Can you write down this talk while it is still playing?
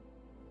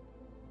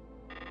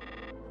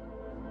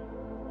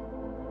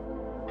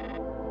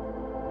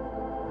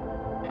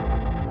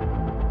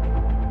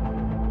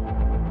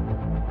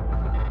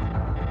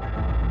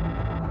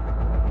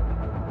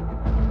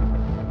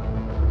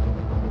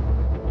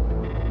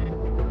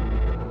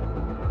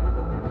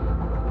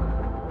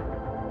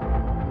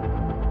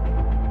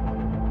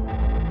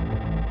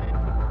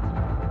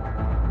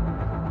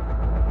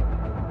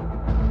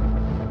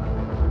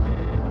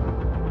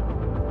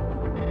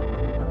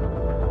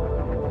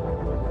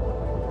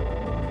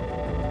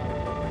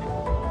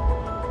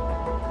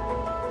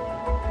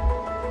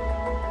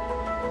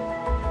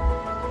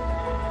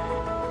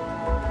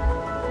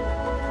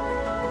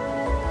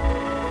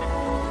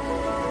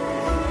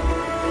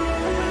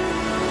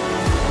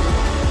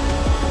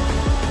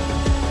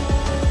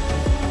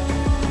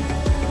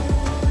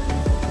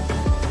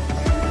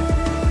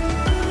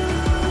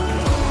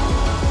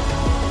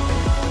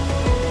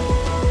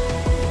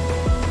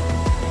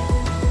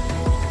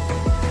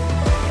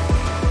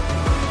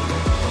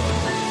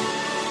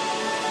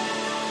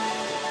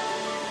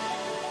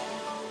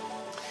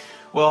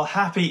Well,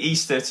 happy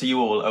Easter to you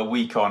all a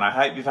week on. I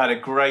hope you've had a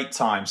great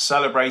time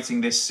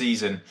celebrating this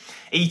season,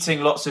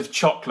 eating lots of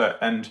chocolate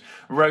and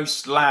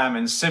roast lamb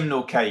and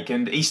simnel cake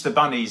and Easter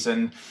bunnies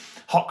and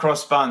hot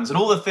cross buns and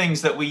all the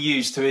things that we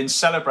use to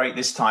celebrate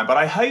this time. But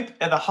I hope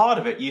at the heart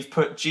of it, you've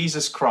put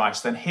Jesus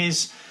Christ and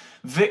his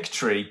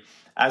victory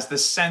as the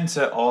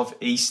center of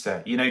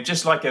Easter. You know,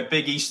 just like a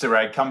big Easter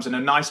egg comes in a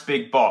nice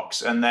big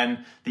box and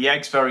then the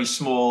egg's very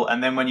small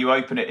and then when you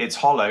open it, it's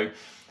hollow.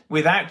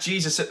 Without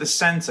Jesus at the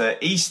center,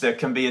 Easter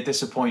can be a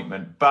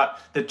disappointment. But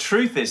the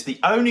truth is, the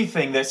only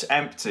thing that's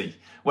empty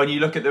when you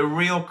look at the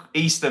real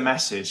Easter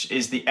message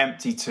is the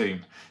empty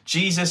tomb.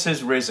 Jesus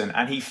has risen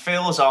and he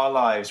fills our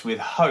lives with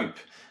hope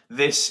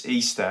this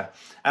Easter.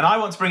 And I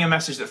want to bring a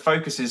message that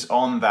focuses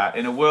on that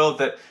in a world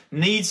that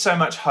needs so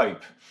much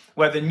hope,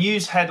 where the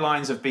news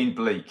headlines have been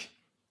bleak.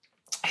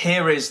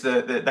 Here is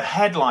the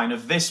headline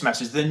of this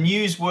message. The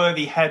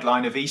newsworthy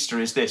headline of Easter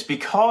is this: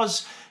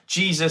 because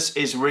Jesus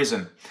is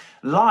risen.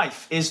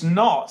 Life is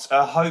not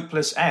a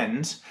hopeless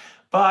end,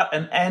 but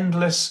an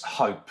endless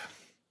hope.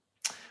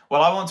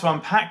 Well, I want to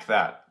unpack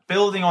that,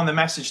 building on the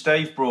message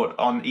Dave brought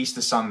on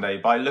Easter Sunday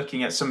by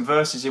looking at some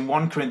verses in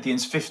 1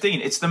 Corinthians 15.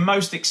 It's the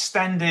most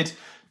extended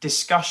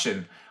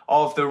discussion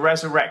of the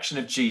resurrection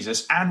of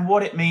Jesus and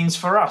what it means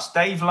for us.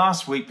 Dave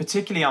last week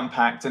particularly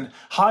unpacked and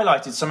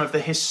highlighted some of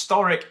the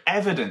historic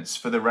evidence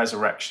for the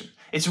resurrection.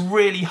 It's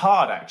really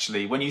hard,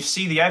 actually, when you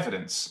see the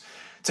evidence,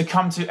 to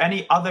come to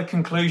any other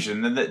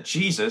conclusion than that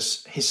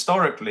Jesus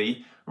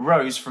historically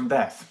rose from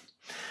death.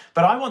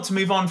 But I want to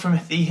move on from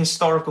the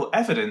historical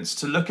evidence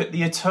to look at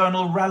the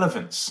eternal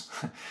relevance.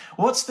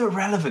 What's the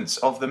relevance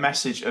of the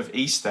message of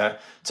Easter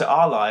to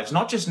our lives,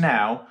 not just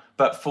now,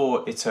 but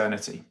for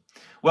eternity?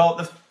 Well,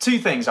 the two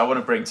things I want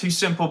to bring, two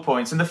simple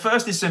points. And the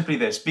first is simply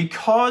this: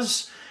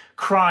 because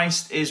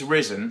Christ is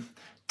risen,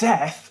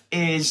 death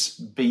is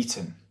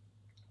beaten.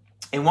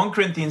 In 1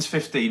 Corinthians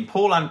 15,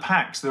 Paul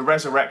unpacks the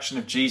resurrection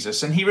of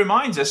Jesus, and he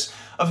reminds us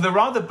of the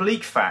rather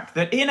bleak fact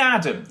that in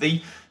Adam,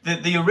 the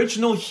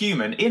original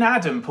human, in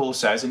Adam, Paul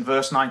says in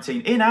verse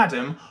 19, in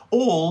Adam,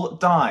 all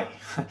die.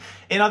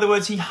 In other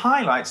words, he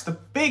highlights the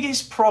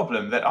biggest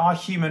problem that our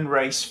human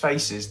race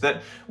faces,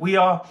 that we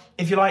are,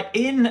 if you like,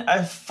 in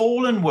a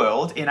fallen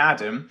world in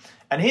Adam,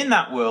 and in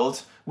that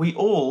world, we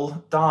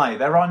all die.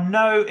 There are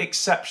no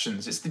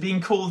exceptions. It's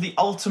being called the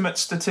ultimate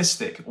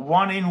statistic.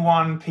 1 in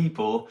 1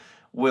 people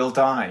will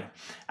die.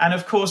 And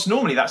of course,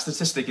 normally that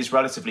statistic is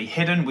relatively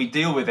hidden. We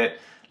deal with it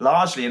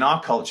largely in our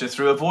culture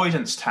through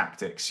avoidance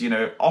tactics. You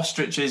know,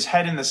 ostriches,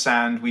 head in the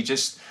sand. We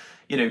just,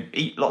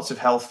 eat lots of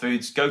health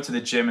foods, go to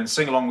the gym and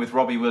sing along with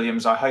Robbie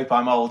Williams, I hope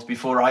I'm old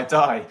before I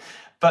die.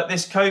 But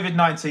this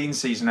COVID-19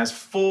 season has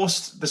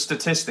forced the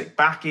statistic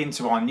back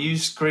into our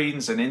news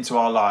screens and into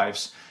our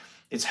lives.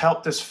 It's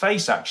helped us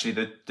face actually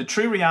the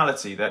true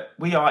reality that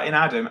we are in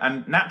Adam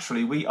and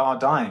naturally we are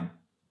dying.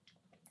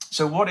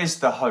 So what is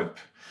the hope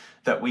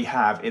that we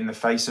have in the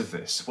face of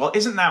this? Well,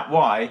 isn't that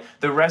why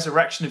the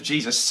resurrection of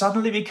Jesus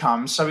suddenly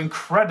becomes so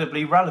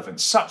incredibly relevant?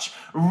 Such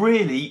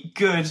really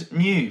good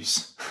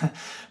news.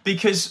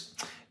 Because,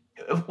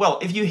 well,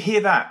 if you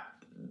hear that,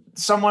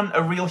 someone,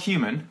 a real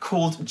human,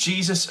 called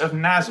Jesus of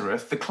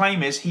Nazareth, the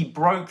claim is he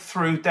broke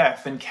through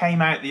death and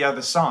came out the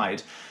other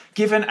side.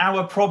 Given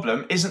our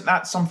problem, isn't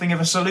that something of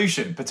a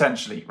solution,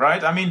 potentially,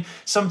 right? I mean,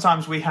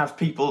 sometimes we have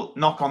people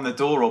knock on the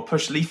door or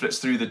push leaflets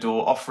through the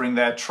door offering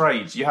their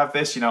trades. You have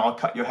this, I'll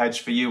cut your hedge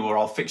for you, or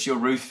I'll fix your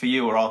roof for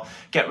you, or I'll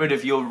get rid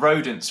of your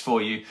rodents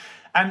for you.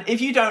 And if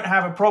you don't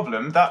have a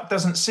problem, that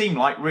doesn't seem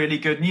like really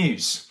good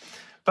news.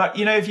 But,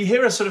 if you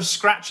hear a sort of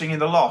scratching in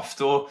the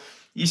loft, or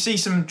you see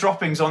some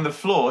droppings on the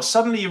floor,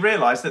 suddenly you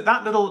realize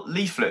that little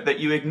leaflet that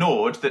you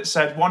ignored that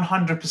said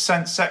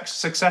 100%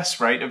 success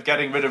rate of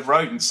getting rid of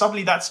rodents,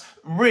 suddenly that's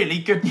really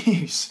good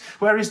news.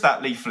 Where is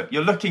that leaflet?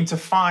 You're looking to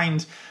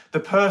find the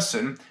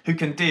person who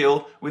can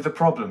deal with the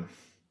problem.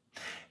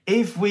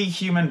 If we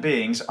human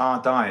beings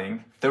are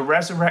dying, the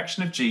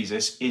resurrection of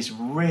Jesus is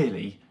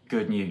really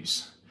good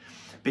news.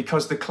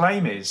 Because the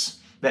claim is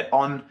that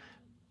on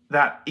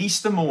that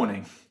Easter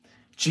morning,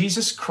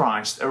 Jesus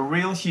Christ, a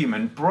real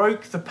human,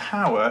 broke the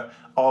power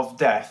of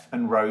death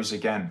and rose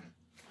again.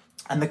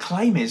 And the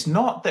claim is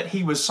not that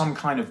he was some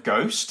kind of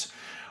ghost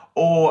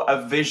or a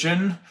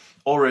vision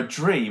or a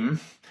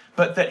dream,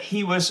 but that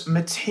he was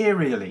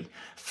materially,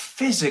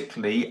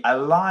 physically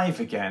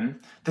alive again,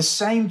 the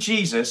same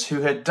Jesus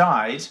who had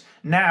died,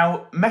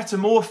 now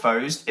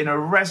metamorphosed in a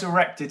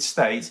resurrected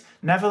state,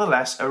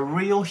 nevertheless a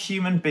real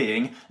human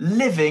being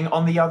living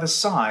on the other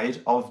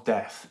side of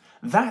death.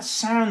 That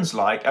sounds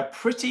like a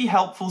pretty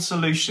helpful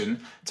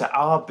solution to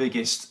our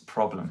biggest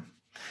problem.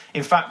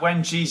 In fact,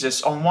 when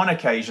Jesus on one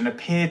occasion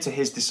appeared to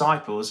his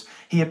disciples,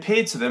 he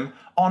appeared to them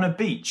on a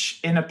beach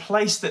in a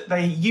place that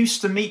they used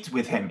to meet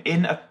with him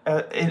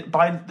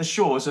by the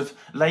shores of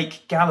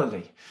Lake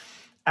Galilee.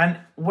 And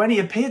when he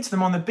appeared to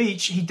them on the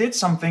beach, he did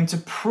something to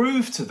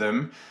prove to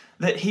them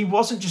that he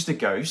wasn't just a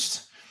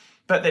ghost,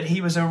 but that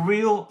he was a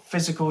real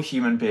physical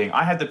human being.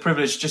 I had the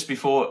privilege just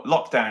before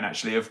lockdown,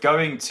 actually, of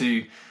going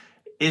to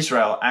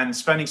Israel and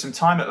spending some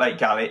time at Lake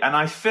Galilee, and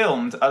I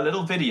filmed a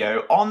little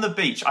video on the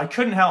beach. I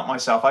couldn't help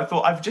myself. I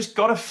thought, I've just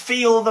got to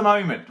feel the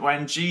moment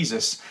when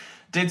Jesus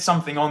did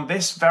something on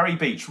this very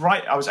beach.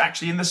 Right, I was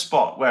actually in the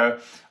spot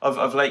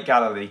of Lake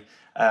Galilee,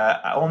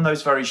 on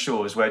those very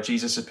shores where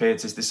Jesus appeared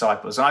to his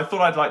disciples. And I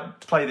thought I'd like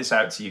to play this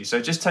out to you.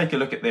 So just take a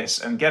look at this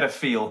and get a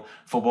feel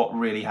for what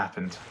really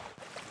happened.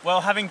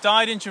 Well, having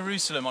died in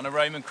Jerusalem on a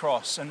Roman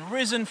cross and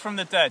risen from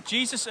the dead,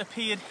 Jesus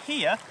appeared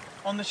here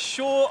on the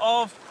shore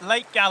of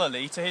Lake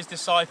Galilee to his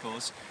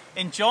disciples.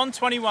 In John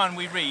 21,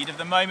 we read of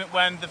the moment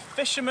when the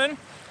fishermen,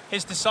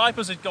 his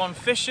disciples, had gone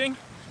fishing.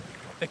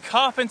 The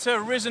carpenter,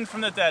 risen from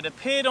the dead,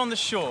 appeared on the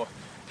shore.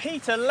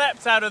 Peter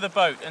leapt out of the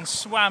boat and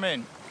swam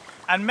in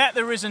and met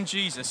the risen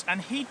Jesus,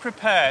 and he'd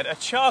prepared a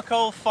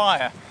charcoal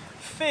fire.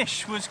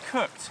 Fish was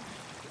cooked,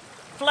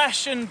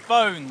 flesh and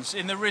bones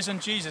in the risen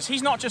Jesus.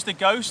 He's not just a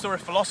ghost or a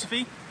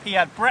philosophy. He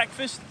had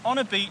breakfast on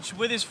a beach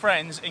with his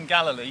friends in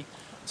Galilee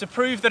to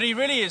prove that he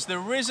really is the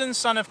risen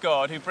Son of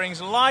God who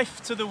brings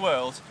life to the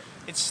world.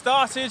 It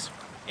started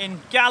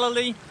in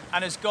Galilee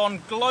and has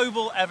gone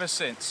global ever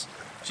since.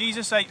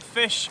 Jesus ate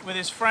fish with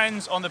his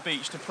friends on the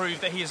beach to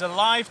prove that he is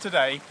alive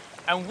today,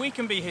 and we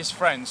can be his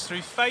friends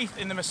through faith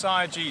in the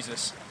Messiah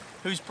Jesus,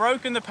 who's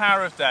broken the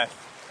power of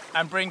death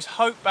and brings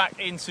hope back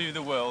into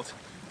the world.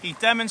 He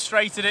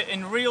demonstrated it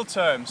in real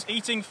terms,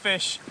 eating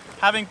fish,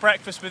 having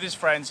breakfast with his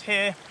friends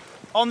here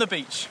on the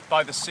beach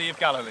by the Sea of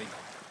Galilee.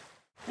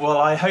 Well,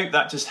 I hope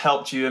that just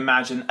helped you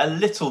imagine a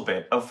little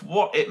bit of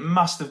what it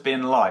must have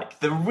been like.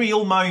 The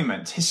real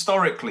moment,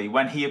 historically,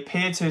 when he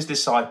appeared to his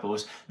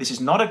disciples. This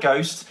is not a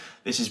ghost.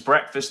 This is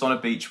breakfast on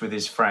a beach with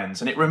his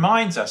friends. And it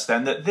reminds us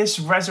then that this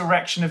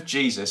resurrection of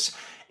Jesus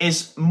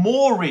is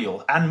more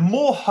real and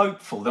more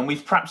hopeful than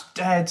we've perhaps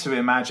dared to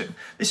imagine.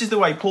 This is the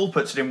way Paul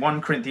puts it in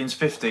 1 Corinthians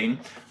 15,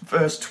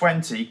 verse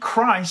 20.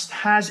 Christ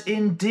has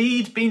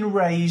indeed been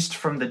raised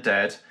from the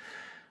dead,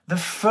 the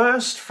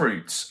first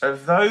fruits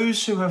of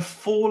those who have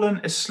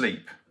fallen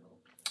asleep.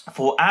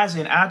 For as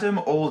in Adam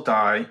all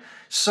die,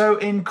 so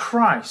in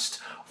Christ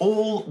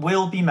all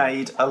will be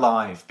made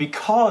alive.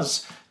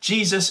 Because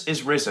Jesus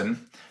is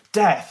risen,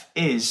 death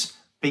is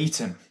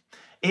beaten.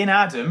 In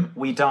Adam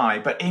we die,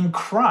 but in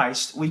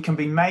Christ we can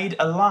be made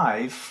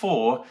alive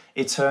for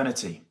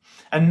eternity.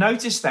 And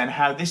notice then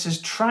how this has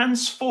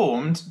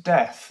transformed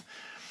death.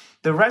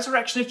 The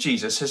resurrection of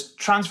Jesus has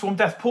transformed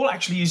death. Paul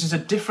actually uses a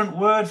different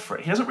word for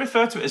it. He doesn't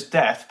refer to it as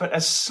death, but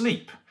as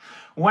sleep.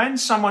 When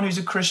someone who's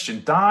a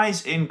Christian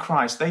dies in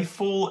Christ, they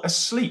fall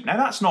asleep. Now,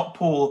 that's not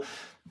Paul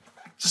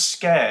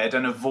scared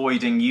and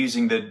avoiding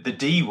using the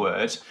D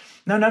word.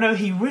 No.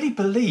 He really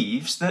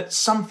believes that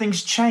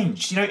something's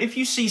changed. You know, if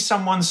you see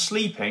someone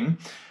sleeping,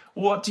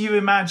 what do you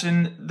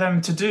imagine them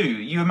to do?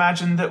 You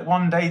imagine that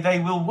one day they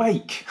will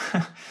wake.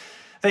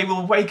 They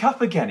will wake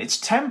up again. It's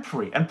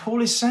temporary. And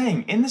Paul is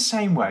saying, in the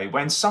same way,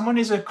 when someone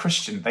is a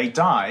Christian, they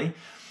die,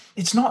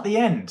 it's not the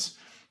end.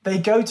 They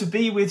go to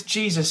be with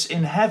Jesus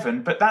in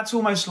heaven, but that's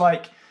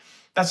like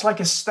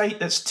a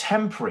state that's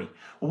temporary.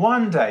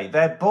 One day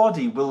their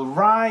body will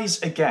rise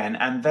again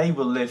and they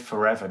will live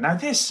forever. Now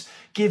this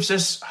gives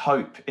us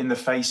hope in the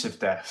face of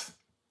death.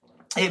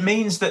 It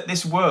means that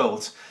this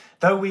world,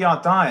 though we are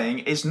dying,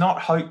 is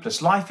not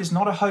hopeless. Life is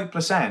not a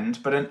hopeless end,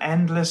 but an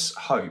endless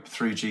hope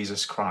through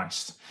Jesus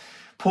Christ.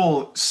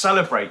 Paul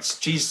celebrates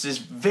Jesus'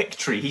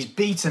 victory. He's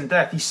beaten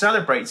death. He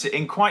celebrates it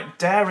in quite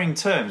daring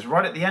terms.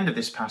 Right at the end of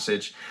this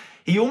passage,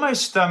 he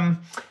almost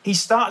he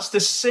starts to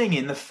sing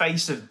in the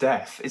face of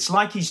death. It's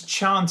like he's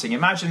chanting.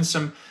 Imagine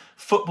some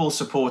football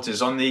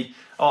supporters in the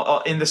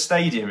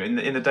stadium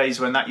in the days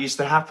when that used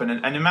to happen,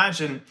 and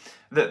imagine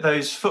that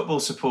those football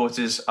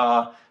supporters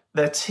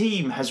their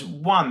team has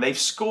won. They've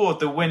scored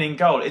the winning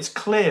goal. It's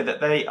clear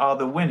that they are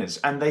the winners,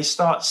 and they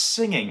start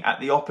singing at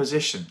the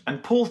opposition.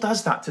 And Paul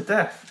does that to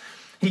death.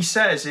 He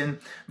says in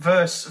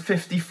verse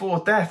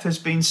 54, death has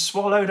been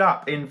swallowed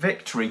up in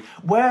victory.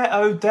 Where,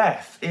 O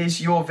death,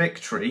 is your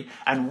victory?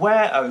 And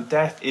where, O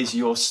death, is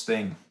your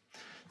sting?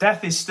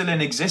 Death is still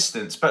in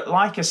existence, but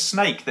like a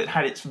snake that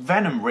had its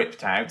venom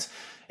ripped out,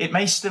 it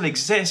may still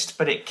exist,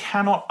 but it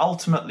cannot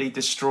ultimately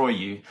destroy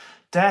you.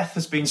 Death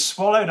has been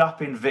swallowed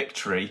up in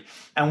victory,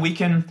 and we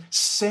can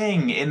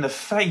sing in the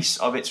face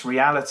of its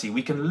reality.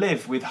 We can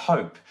live with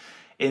hope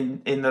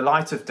in the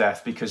light of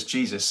death because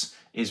Jesus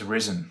is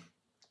risen.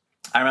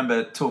 I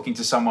remember talking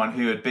to someone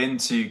who had been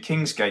to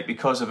Kingsgate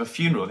because of a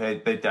funeral.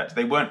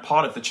 They weren't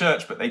part of the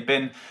church, but they'd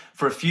been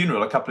for a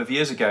funeral a couple of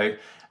years ago.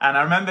 And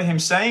I remember him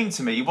saying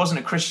to me, he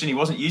wasn't a Christian, he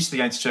wasn't used to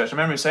going to church. I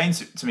remember him saying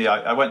to me,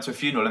 I went to a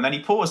funeral, and then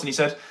he paused and he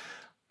said,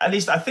 at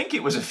least I think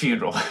it was a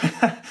funeral.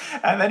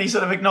 And then he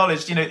sort of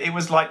acknowledged, it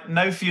was like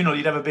no funeral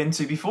he'd ever been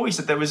to before. He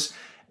said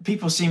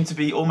people seemed to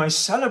be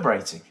almost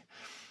celebrating.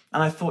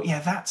 And I thought, yeah,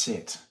 that's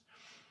it.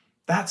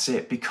 That's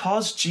it.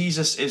 Because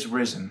Jesus is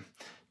risen,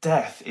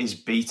 death is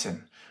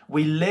beaten.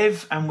 We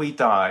live and we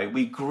die.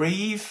 We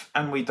grieve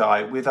and we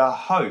die with a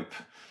hope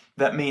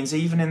that means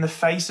even in the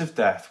face of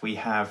death, we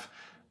have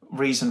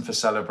reason for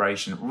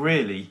celebration.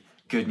 Really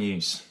good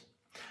news.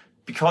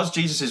 Because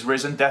Jesus is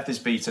risen, death is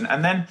beaten.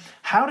 And then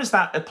how does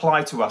that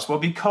apply to us? Well,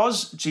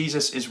 because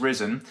Jesus is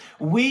risen,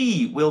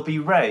 we will be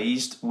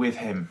raised with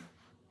him.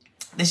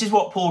 This is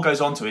what Paul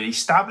goes on to. He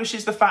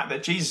establishes the fact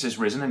that Jesus is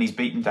risen and he's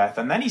beaten death.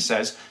 And then he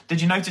says,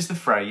 did you notice the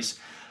phrase?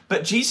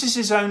 But Jesus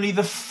is only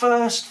the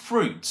first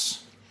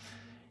fruits.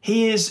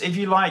 He is, if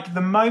you like,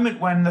 the moment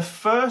when the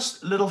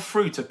first little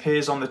fruit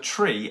appears on the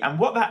tree. And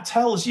what that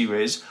tells you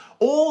is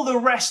all the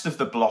rest of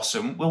the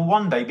blossom will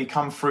one day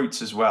become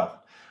fruits as well.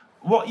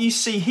 What you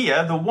see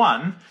here, the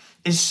one,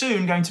 is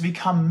soon going to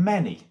become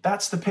many.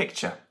 That's the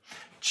picture.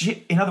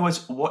 In other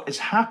words, what has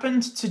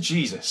happened to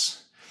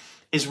Jesus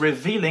is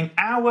revealing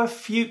our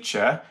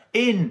future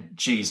in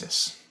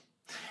Jesus.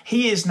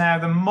 He is now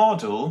the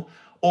model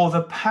or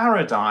the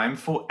paradigm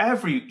for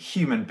every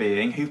human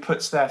being who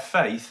puts their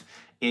faith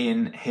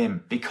in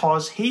him.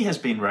 Because he has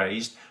been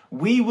raised,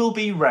 we will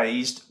be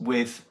raised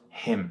with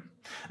him.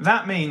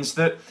 That means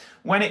that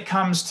when it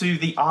comes to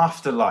the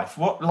afterlife,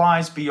 what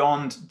lies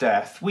beyond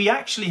death, we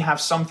actually have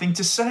something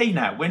to say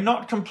now. We're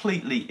not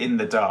completely in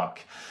the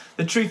dark.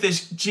 The truth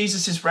is,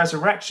 Jesus'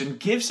 resurrection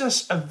gives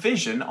us a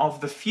vision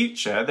of the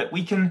future that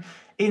we can,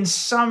 in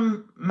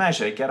some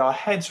measure, get our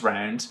heads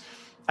round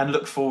and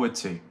look forward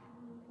to.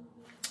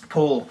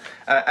 Paul,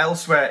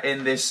 elsewhere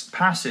in this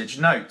passage,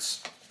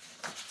 notes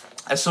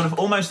a sort of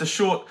almost a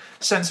short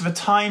sense of a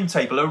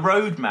timetable, a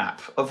roadmap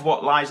of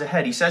what lies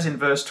ahead. He says in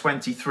verse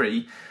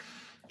 23,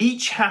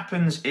 each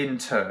happens in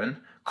turn.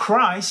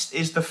 Christ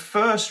is the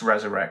first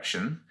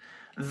resurrection.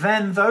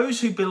 Then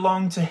those who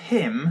belong to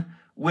him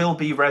will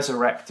be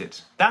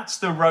resurrected. That's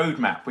the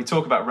roadmap. We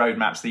talk about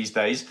roadmaps these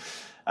days.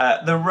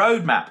 The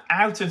roadmap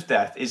out of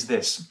death is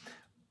this.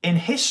 In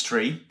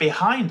history,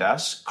 behind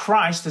us,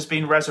 Christ has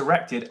been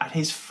resurrected at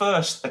his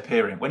first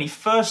appearing. When he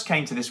first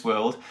came to this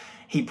world,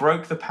 he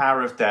broke the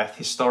power of death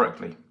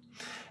historically.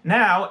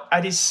 Now,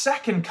 at his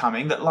second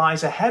coming that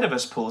lies ahead of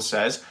us, Paul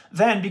says,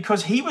 then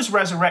because he was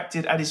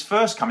resurrected at his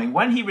first coming,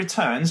 when he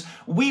returns,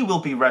 we will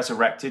be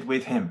resurrected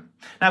with him.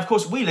 Now, of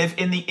course, we live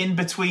in the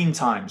in-between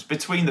times,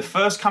 between the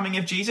first coming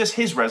of Jesus,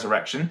 his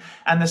resurrection,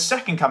 and the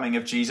second coming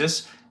of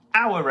Jesus,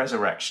 our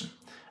resurrection.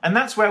 And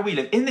that's where we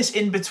live. In this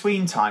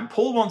in-between time,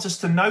 Paul wants us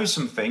to know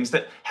some things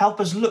that help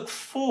us look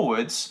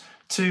forwards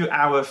to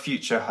our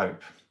future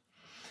hope.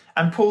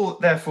 And Paul,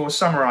 therefore,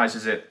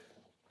 summarizes it.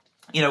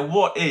 You know,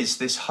 what is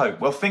this hope?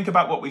 Well, think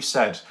about what we've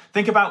said.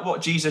 Think about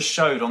what Jesus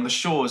showed on the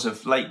shores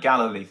of Lake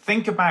Galilee.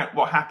 Think about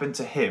what happened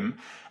to him.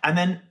 And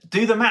then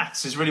do the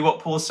maths is really what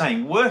Paul's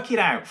saying. Work it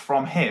out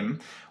from him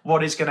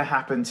what is going to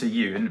happen to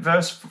you. In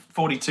verse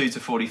 42 to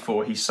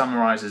 44, he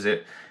summarizes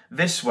it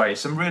this way.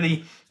 Some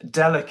really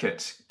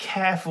delicate,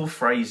 careful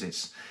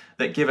phrases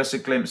that give us a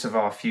glimpse of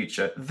our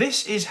future.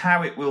 This is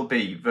how it will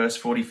be, verse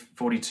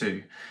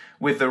 42.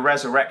 With the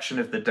resurrection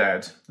of the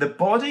dead. The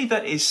body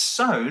that is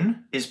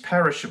sown is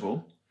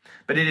perishable,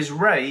 but it is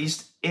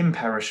raised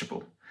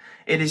imperishable.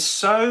 It is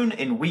sown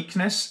in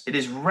weakness, it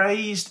is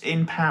raised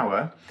in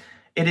power.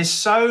 It is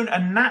sown a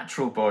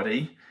natural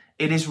body,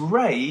 it is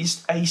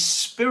raised a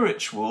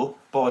spiritual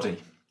body.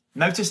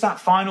 Notice that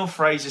final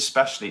phrase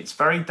especially, it's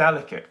very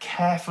delicate,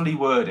 carefully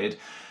worded.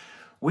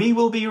 We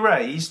will be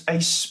raised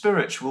a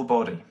spiritual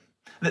body.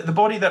 The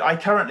body that I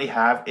currently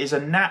have is a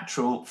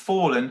natural,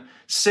 fallen,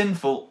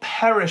 sinful,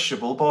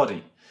 perishable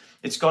body.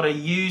 It's got a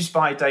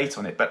use-by date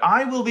on it. But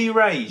I will be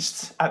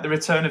raised at the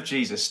return of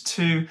Jesus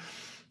to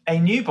a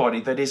new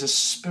body that is a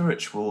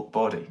spiritual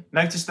body.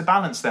 Notice the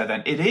balance there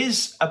then. It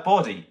is a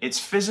body. It's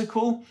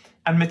physical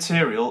and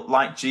material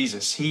like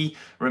Jesus.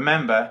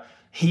 Remember,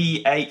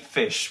 he ate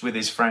fish with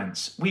his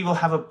friends. We will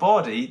have a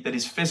body that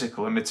is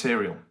physical and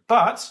material.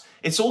 But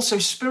it's also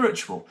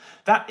spiritual.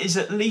 That is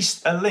at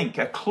least a link,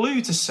 a clue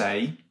to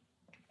say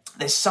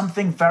there's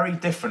something very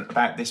different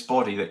about this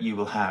body that you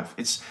will have.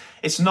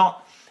 It's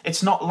not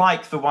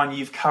like the one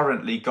you've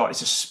currently got.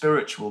 It's a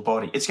spiritual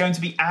body. It's going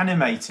to be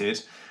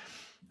animated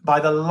by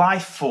the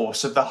life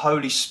force of the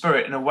Holy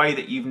Spirit in a way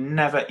that you've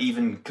never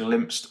even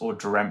glimpsed or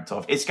dreamt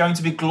of. It's going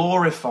to be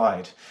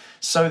glorified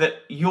so that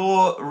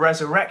your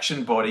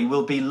resurrection body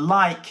will be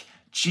like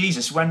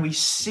Jesus. When we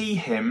see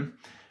him,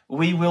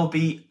 we will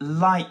be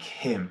like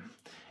him.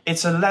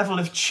 It's a level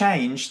of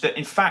change that,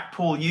 in fact,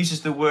 Paul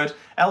uses the word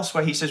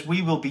elsewhere. He says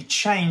we will be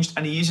changed,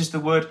 and he uses the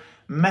word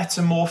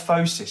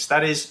metamorphosis.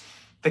 That is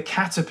the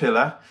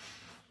caterpillar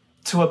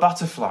to a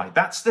butterfly.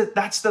 That's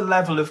the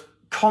level of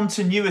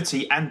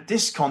continuity and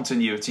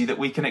discontinuity that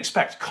we can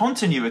expect.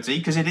 Continuity,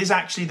 because it is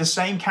actually the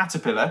same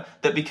caterpillar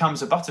that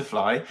becomes a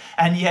butterfly,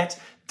 and yet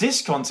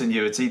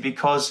discontinuity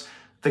because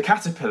the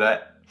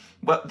caterpillar,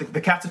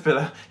 the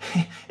caterpillar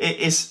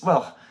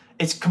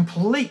it's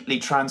completely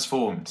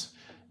transformed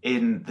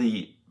in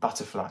the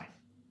butterfly.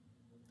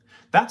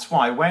 That's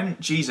why when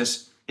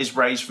Jesus is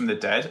raised from the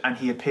dead and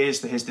he appears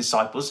to his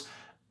disciples,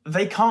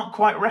 they can't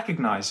quite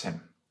recognize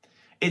him.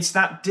 It's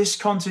that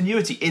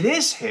discontinuity. It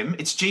is him,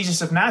 it's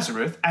Jesus of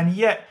Nazareth, and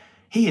yet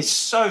he is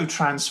so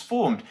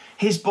transformed.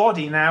 His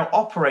body now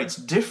operates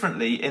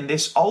differently in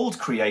this old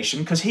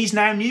creation because he's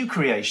now new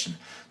creation.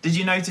 Did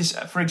you notice,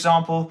 for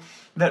example,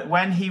 that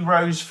when he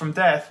rose from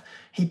death,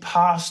 he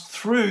passed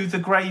through the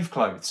grave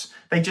clothes.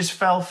 They just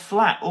fell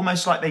flat,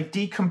 almost like they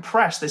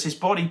decompressed as his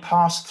body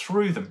passed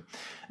through them.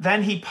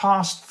 Then he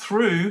passed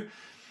through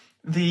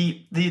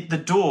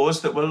the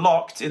doors that were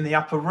locked in the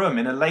upper room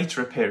in a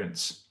later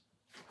appearance.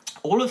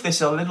 All of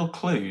this are little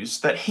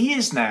clues that he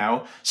is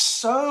now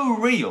so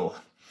real,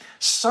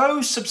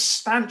 so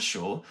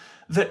substantial,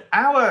 that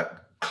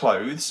our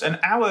clothes and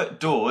our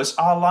doors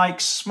are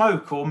like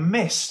smoke or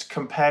mist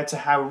compared to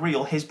how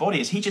real his body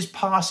is. He just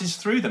passes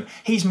through them.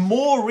 He's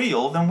more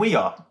real than we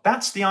are.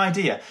 That's the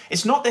idea.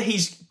 It's not that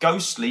he's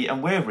ghostly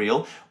and we're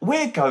real.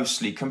 We're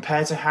ghostly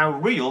compared to how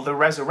real the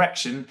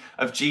resurrection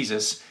of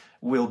Jesus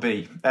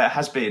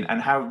has been,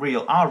 and how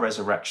real our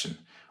resurrection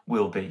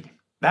will be.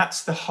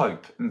 That's the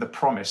hope and the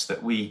promise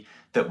that we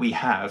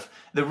have.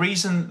 The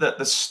reason that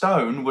the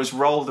stone was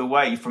rolled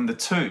away from the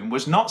tomb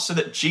was not so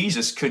that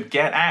Jesus could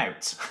get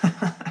out.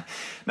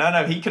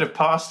 No, he could have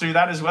passed through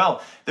that as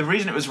well. The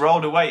reason it was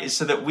rolled away is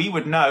so that we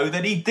would know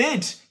that he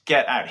did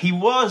get out. He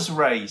was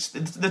raised.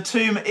 The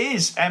tomb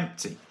is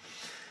empty.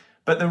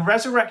 But the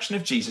resurrection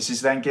of Jesus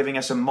is then giving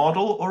us a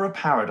model or a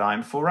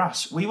paradigm for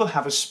us. We will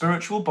have a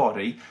spiritual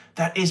body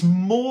that is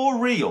more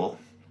real,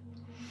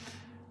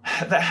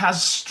 that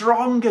has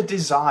stronger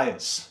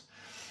desires,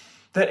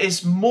 that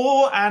is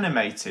more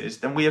animated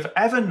than we have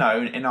ever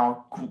known in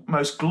our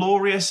most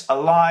glorious,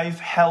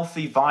 alive,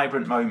 healthy,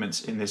 vibrant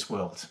moments in this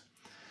world.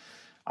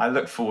 I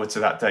look forward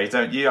to that day,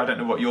 don't you? I don't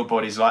know what your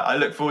body's like. I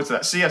look forward to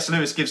that. C.S.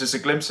 Lewis gives us a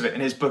glimpse of it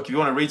in his book. If you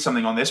want to read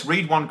something on this,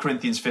 read 1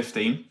 Corinthians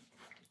 15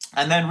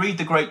 and then read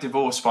The Great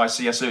Divorce by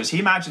C.S. Lewis. He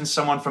imagines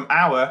someone from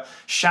our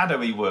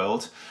shadowy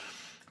world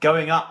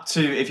going up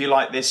to, if you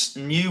like, this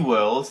new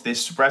world,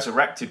 this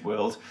resurrected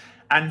world.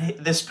 And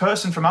this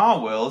person from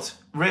our world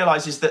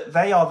realizes that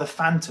they are the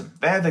phantom.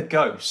 They're the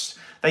ghost.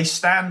 They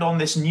stand on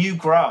this new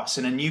grass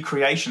in a new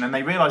creation, and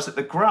they realize that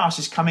the grass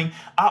is coming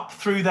up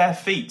through their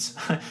feet.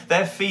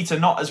 Their feet are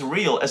not as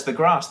real as the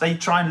grass. They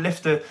try and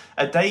lift a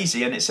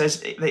daisy, and it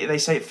says they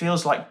say it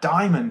feels like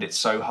diamond. It's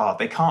so hard.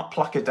 They can't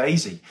pluck a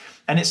daisy.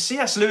 And it's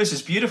C.S.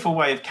 Lewis's beautiful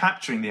way of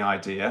capturing the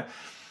idea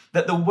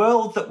that the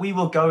world that we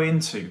will go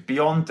into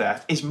beyond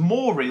death is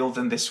more real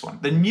than this one.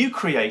 The new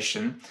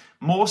creation,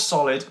 more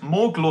solid,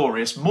 more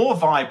glorious, more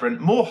vibrant,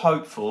 more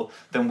hopeful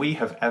than we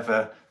have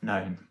ever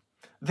known.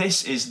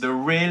 This is the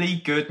really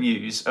good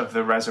news of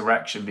the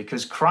resurrection.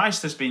 Because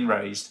Christ has been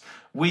raised,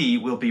 we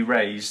will be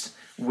raised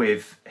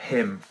with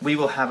him. We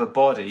will have a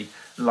body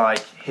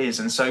like his.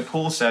 And so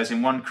Paul says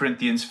in 1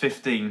 Corinthians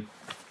 15,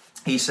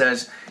 he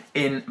says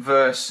in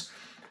verse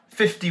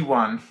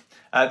 51,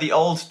 the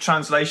old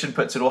translation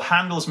puts it, or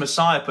Handel's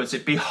Messiah puts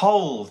it,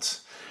 "Behold,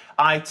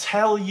 I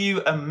tell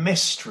you a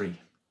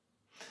mystery.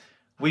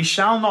 We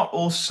shall not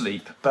all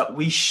sleep, but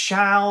we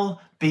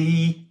shall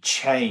be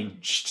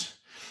changed.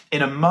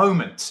 In a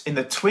moment, in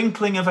the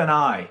twinkling of an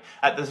eye,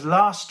 at the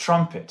last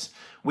trumpet,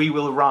 we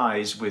will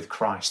rise with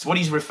Christ." What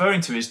he's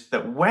referring to is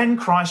that when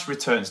Christ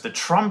returns, the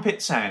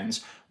trumpet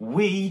sounds,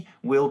 we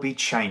will be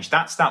changed.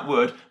 That's that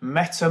word,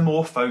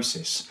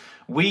 metamorphosis.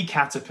 We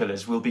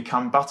caterpillars will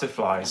become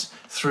butterflies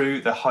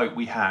through the hope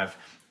we have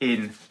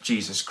in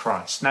Jesus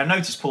Christ. Now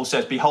notice Paul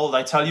says, "Behold,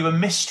 I tell you a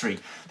mystery."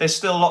 There's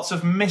still lots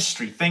of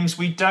mystery, things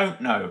we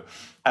don't know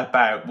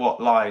about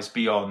what lies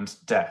beyond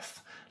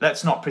death.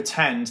 Let's not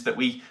pretend that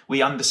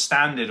we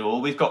understand it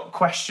all. We've got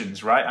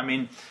questions, right? I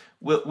mean,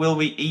 will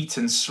we eat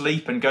and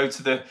sleep and go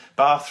to the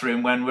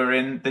bathroom when we're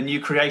in the new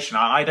creation?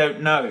 I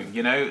don't know,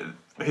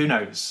 who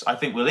knows? I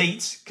think we'll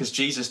eat because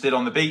Jesus did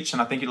on the beach,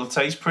 and I think it'll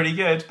taste pretty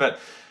good, but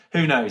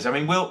who knows? I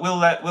mean,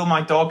 will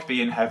my dog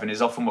be in heaven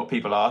is often what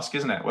people ask,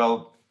 isn't it?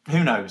 Well,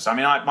 who knows? I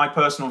mean, my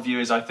personal view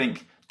is I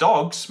think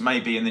dogs may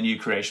be in the new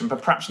creation,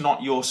 but perhaps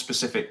not your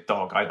specific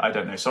dog. I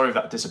don't know. Sorry if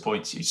that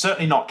disappoints you.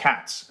 Certainly not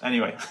cats.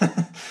 Anyway,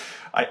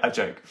 I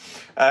joke.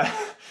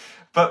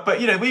 But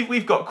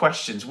we've got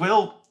questions.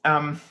 Will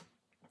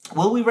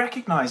we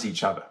recognize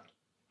each other?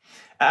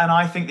 And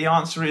I think the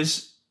answer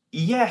is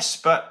yes,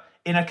 but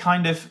in a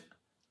kind of,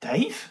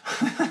 Dave,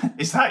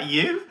 is that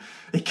you?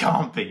 It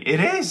can't be. It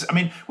is. I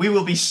mean, we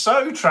will be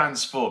so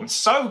transformed,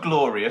 so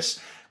glorious.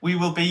 We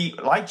will be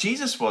like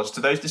Jesus was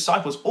to those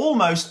disciples,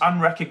 almost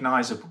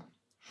unrecognizable.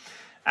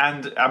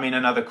 And I mean,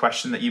 another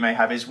question that you may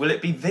have is, will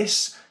it be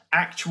this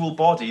actual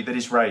body that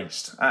is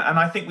raised? And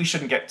I think we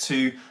shouldn't get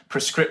too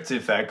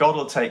prescriptive there. God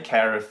will take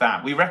care of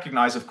that. We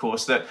recognize, of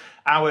course, that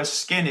our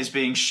skin is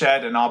being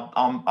shed and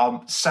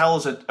our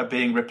cells are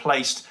being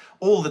replaced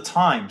all the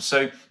time.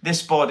 So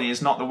this body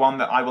is not the one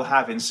that I will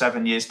have in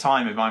 7 years'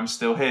 time if I'm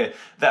still here.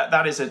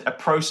 That is a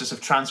process of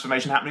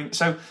transformation happening.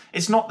 So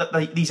it's not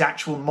that these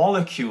actual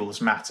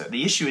molecules matter.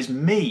 The issue is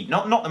me,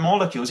 not the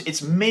molecules.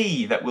 It's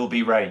me that will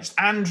be raised.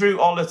 Andrew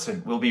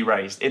Ollerton will be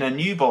raised in a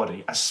new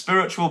body, a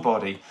spiritual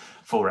body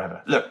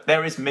forever. Look,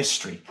 there is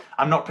mystery.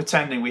 I'm not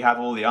pretending we have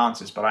all the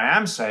answers, but I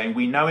am saying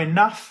we know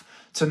enough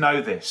to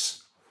know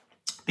this.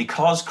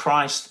 Because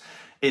Christ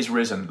is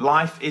risen,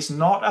 life is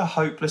not a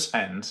hopeless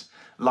end.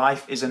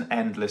 Life is an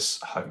endless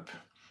hope.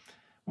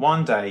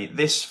 One day,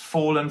 this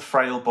fallen,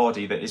 frail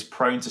body that is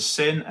prone to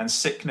sin and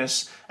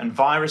sickness and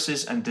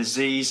viruses and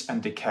disease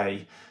and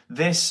decay,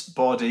 this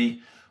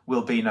body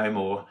will be no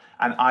more,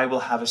 and I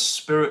will have a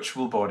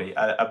spiritual body,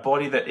 a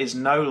body that is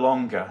no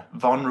longer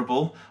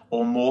vulnerable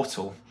or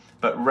mortal,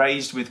 but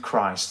raised with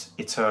Christ,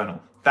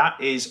 eternal. That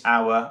is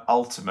our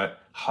ultimate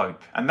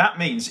hope. And that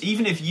means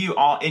even if you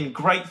are in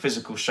great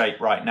physical shape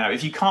right now,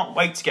 if you can't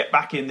wait to get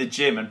back in the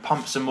gym and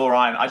pump some more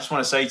iron, I just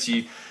want to say to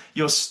you,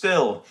 you're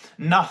still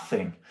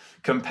nothing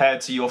compared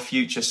to your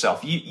future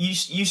self.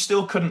 You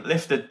still couldn't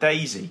lift a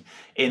daisy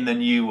in the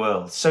new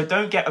world. So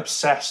don't get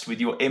obsessed with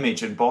your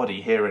image and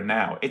body here and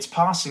now. It's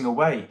passing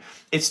away.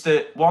 It's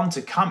the one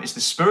to come. It's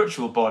the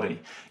spiritual body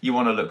you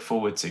want to look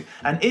forward to.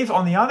 And if,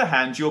 on the other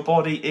hand, your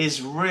body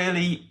is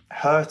really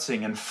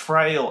hurting and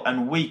frail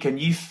and weak, and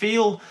you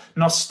feel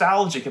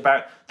nostalgic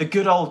about the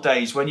good old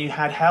days when you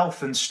had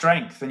health and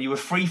strength and you were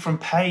free from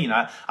pain,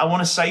 I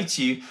want to say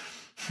to you,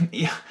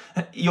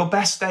 your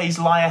best days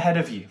lie ahead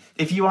of you.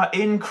 If you are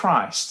in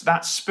Christ,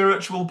 that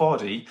spiritual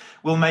body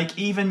will make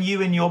even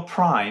you in your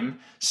prime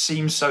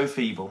seem so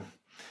feeble.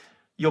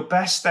 Your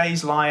best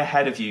days lie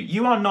ahead of you.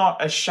 You are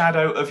not a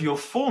shadow of your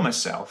former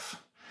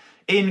self.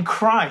 In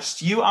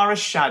Christ, you are a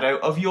shadow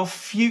of your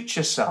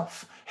future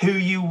self, who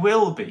you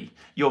will be.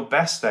 Your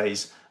best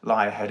days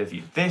lie ahead of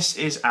you. This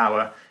is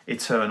our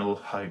eternal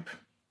hope.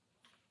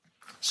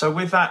 So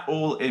with that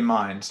all in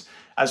mind,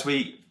 as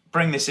we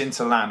bring this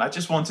into land, I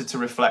just wanted to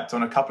reflect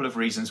on a couple of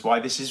reasons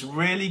why this is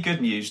really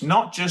good news,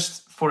 not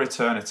just for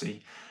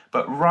eternity,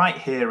 but right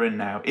here and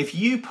now. If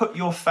you put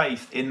your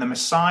faith in the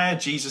Messiah,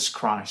 Jesus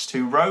Christ,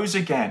 who rose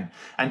again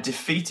and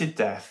defeated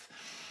death,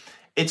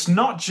 it's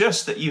not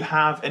just that you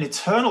have an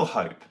eternal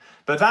hope,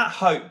 but that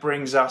hope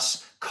brings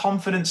us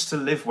confidence to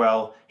live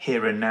well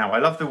here and now. I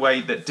love the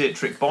way that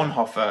Dietrich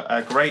Bonhoeffer,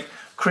 a great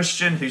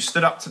Christian who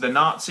stood up to the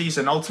Nazis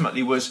and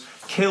ultimately was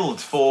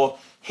killed for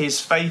his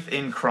faith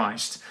in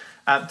Christ,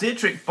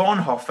 Dietrich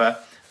Bonhoeffer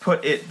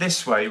put it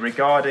this way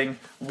regarding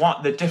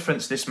what the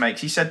difference this makes.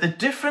 He said, the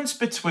difference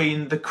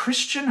between the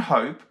Christian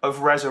hope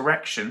of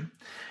resurrection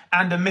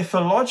and a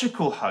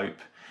mythological hope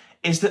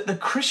is that the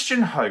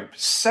Christian hope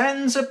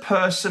sends a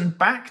person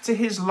back to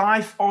his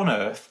life on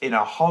earth in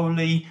a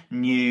wholly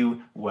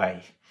new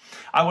way.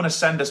 I want to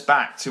send us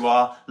back to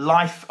our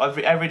life,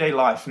 everyday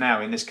life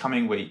now in this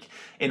coming week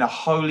in a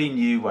wholly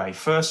new way.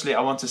 Firstly,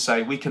 I want to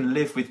say we can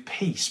live with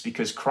peace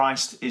because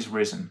Christ is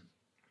risen.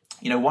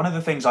 You know, one of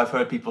the things I've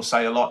heard people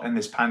say a lot in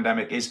this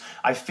pandemic is,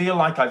 I feel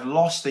like I've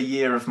lost a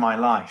year of my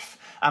life.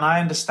 And I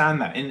understand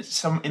that.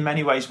 In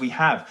many ways we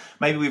have.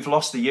 Maybe we've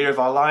lost a year of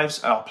our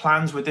lives. Our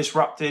plans were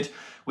disrupted.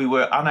 We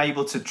were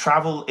unable to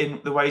travel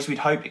in the ways we'd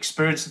hoped,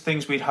 experience the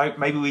things we'd hoped.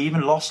 Maybe we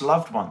even lost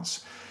loved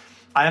ones.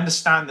 I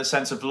understand the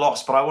sense of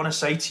loss, but I want to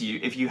say to you,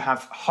 if you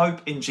have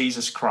hope in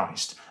Jesus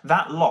Christ,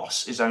 that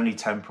loss is only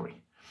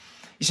temporary.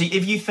 You see,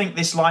 if you think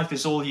this life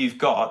is all you've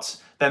got,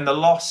 then the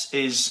loss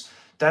is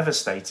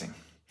devastating.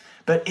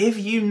 But if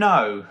you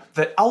know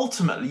that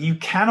ultimately you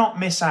cannot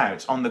miss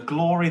out on the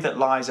glory that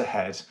lies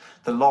ahead,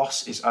 the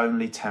loss is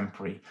only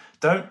temporary.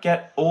 Don't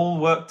get all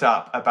worked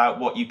up about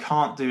what you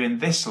can't do in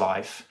this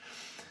life,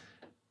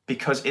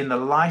 because in the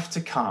life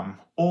to come,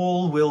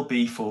 all will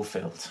be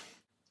fulfilled.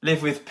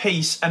 Live with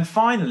peace, and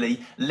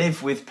finally,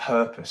 live with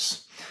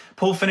purpose.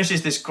 Paul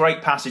finishes this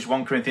great passage,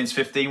 1 Corinthians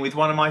 15, with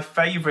one of my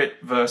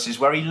favourite verses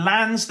where he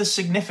lands the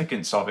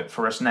significance of it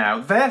for us now.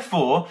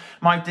 Therefore,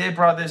 my dear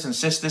brothers and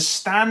sisters,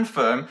 stand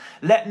firm.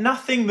 Let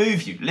nothing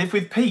move you. Live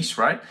with peace,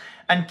 right?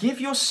 And give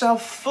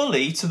yourself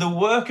fully to the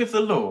work of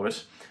the Lord,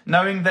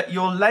 knowing that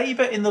your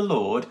labour in the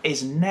Lord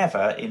is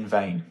never in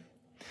vain.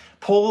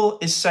 Paul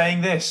is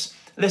saying this.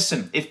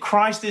 Listen, if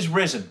Christ is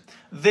risen,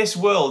 this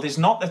world is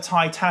not the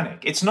Titanic.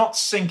 It's not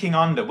sinking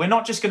under. We're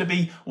not just going to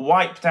be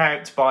wiped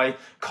out by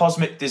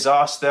cosmic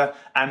disaster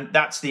and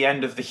that's the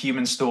end of the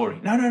human story.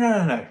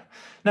 No.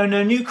 No,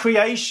 new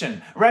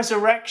creation,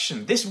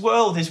 resurrection. This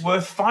world is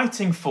worth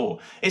fighting for.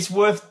 It's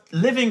worth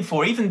living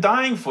for, even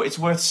dying for. It's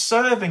worth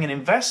serving and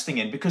investing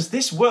in, because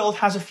this world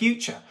has a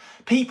future.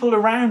 People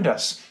around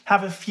us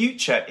have a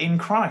future in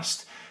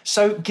Christ.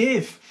 So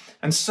give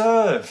and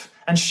serve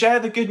and share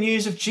the good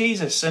news of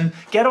Jesus and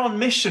get on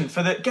mission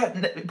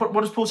what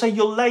does Paul say?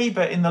 Your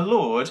labour in the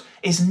Lord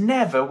is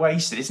never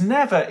wasted. It's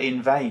never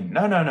in vain.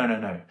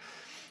 No.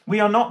 We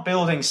are not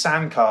building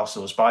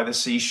sandcastles by the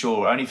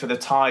seashore only for the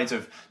tides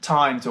of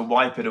time to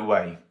wipe it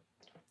away.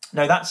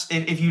 No, that's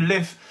if you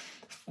live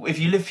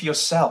for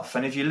yourself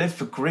and if you live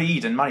for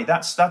greed and money,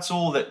 that's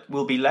all that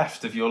will be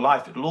left of your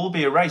life. It'll all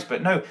be erased.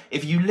 But no,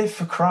 if you live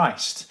for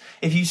Christ,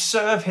 if you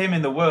serve him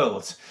in the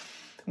world,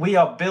 we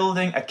are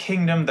building a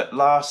kingdom that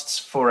lasts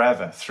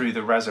forever through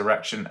the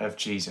resurrection of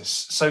Jesus.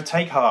 So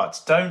take heart.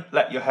 Don't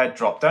let your head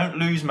drop. Don't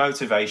lose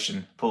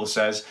motivation, Paul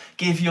says.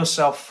 Give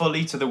yourself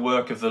fully to the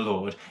work of the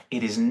Lord.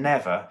 It is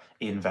never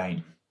in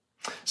vain.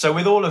 So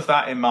with all of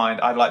that in mind,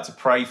 I'd like to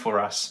pray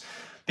for us.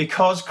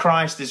 Because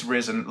Christ is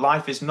risen,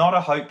 life is not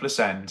a hopeless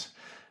end,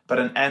 but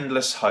an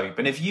endless hope.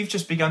 And if you've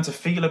just begun to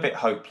feel a bit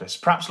hopeless,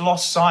 perhaps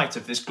lost sight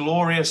of this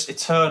glorious,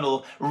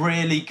 eternal,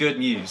 really good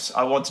news,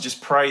 I want to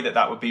just pray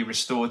that would be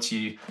restored to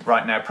you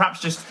right now. Perhaps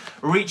just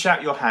reach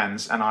out your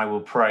hands and I will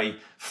pray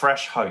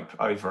fresh hope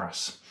over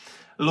us.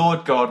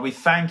 Lord God, we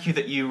thank you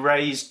that you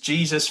raised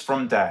Jesus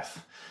from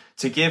death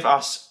to give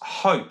us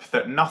hope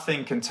that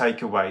nothing can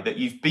take away, that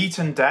you've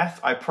beaten death.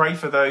 I pray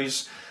for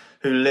those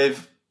who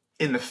live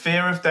in the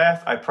fear of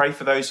death. I pray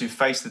for those who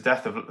face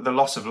the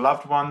loss of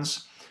loved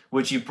ones.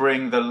 Would you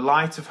bring the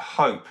light of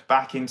hope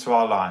back into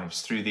our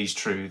lives through these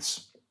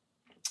truths?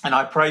 And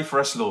I pray for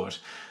us, Lord,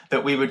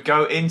 that we would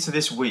go into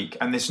this week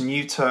and this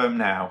new term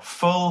now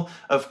full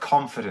of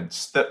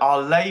confidence that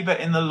our labour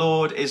in the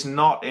Lord is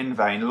not in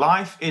vain.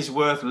 Life is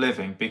worth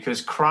living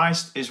because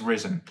Christ is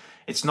risen.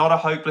 It's not a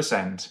hopeless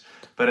end,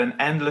 but an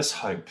endless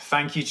hope.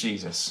 Thank you,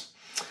 Jesus.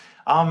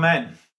 Amen.